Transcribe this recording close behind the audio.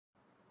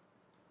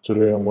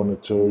Today I'm going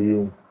to tell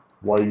you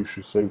why you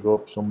should save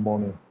up some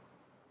money.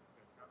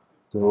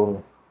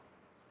 The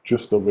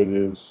gist of it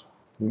is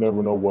you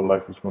never know what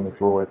life is going to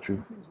throw at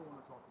you.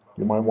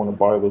 You might want to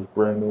buy those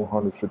brand new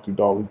 $150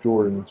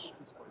 Jordans,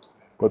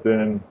 but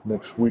then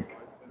next week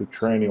the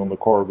tranny on the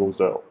car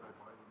goes out.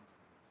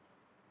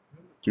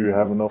 Do you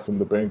have enough in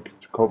the bank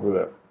to cover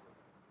that?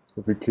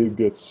 If your kid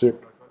gets sick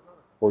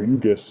or you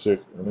get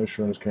sick and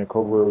insurance can't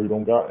cover it or you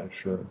don't got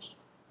insurance,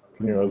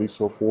 can you at least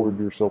afford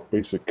yourself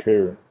basic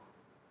care?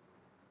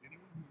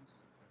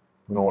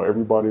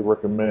 Everybody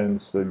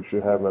recommends that you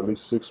should have at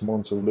least 6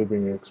 months of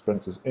living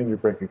expenses in your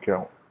bank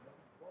account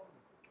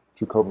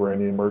to cover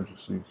any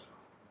emergencies.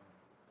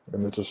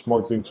 And it's a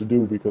smart thing to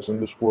do because in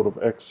this world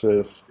of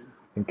excess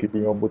and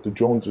keeping up with the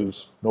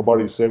Joneses,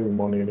 nobody's saving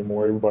money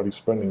anymore, everybody's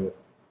spending it.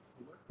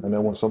 And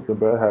then when something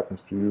bad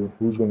happens to you,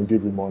 who's going to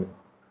give you money?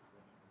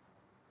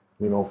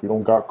 If you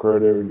don't got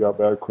credit or you got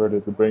bad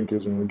credit, the bank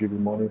isn't going to give you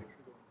money.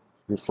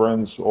 Your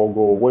friends all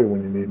go away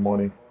when you need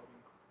money,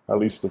 at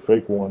least the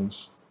fake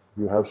ones.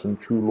 You have some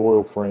true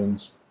loyal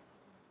friends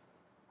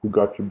who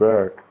got your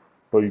back,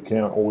 but you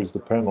can't always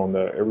depend on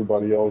that.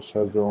 Everybody else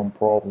has their own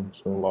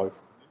problems in life.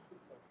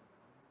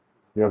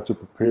 You have to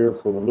prepare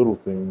for the little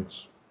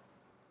things.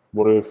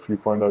 What if you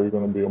find out you're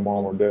going to be a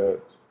mom or dad?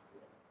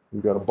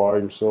 You got to buy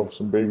yourself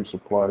some baby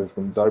supplies.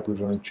 Them diapers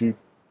aren't cheap.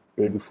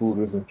 Baby food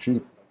isn't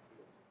cheap.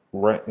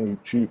 Rent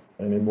ain't cheap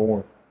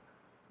anymore.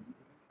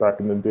 Back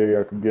in the day,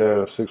 I could get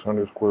a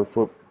 600 square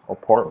foot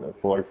apartment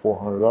for like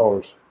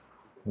 $400.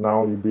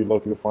 Now you'd be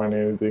lucky to find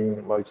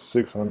anything like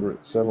 $600,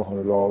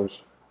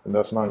 $700, and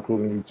that's not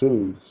including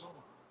utilities.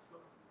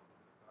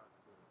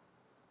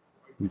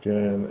 You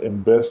can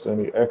invest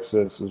any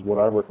excess is what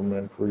I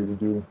recommend for you to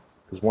do.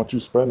 Because once you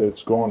spend it,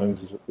 it's gone and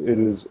it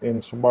is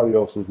in somebody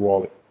else's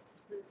wallet.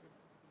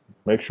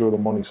 Make sure the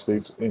money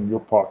stays in your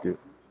pocket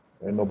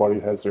and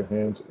nobody has their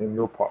hands in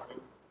your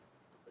pocket.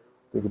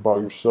 Think about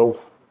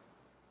yourself,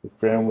 your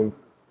family,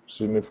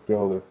 significant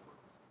other.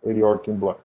 ADR King Black.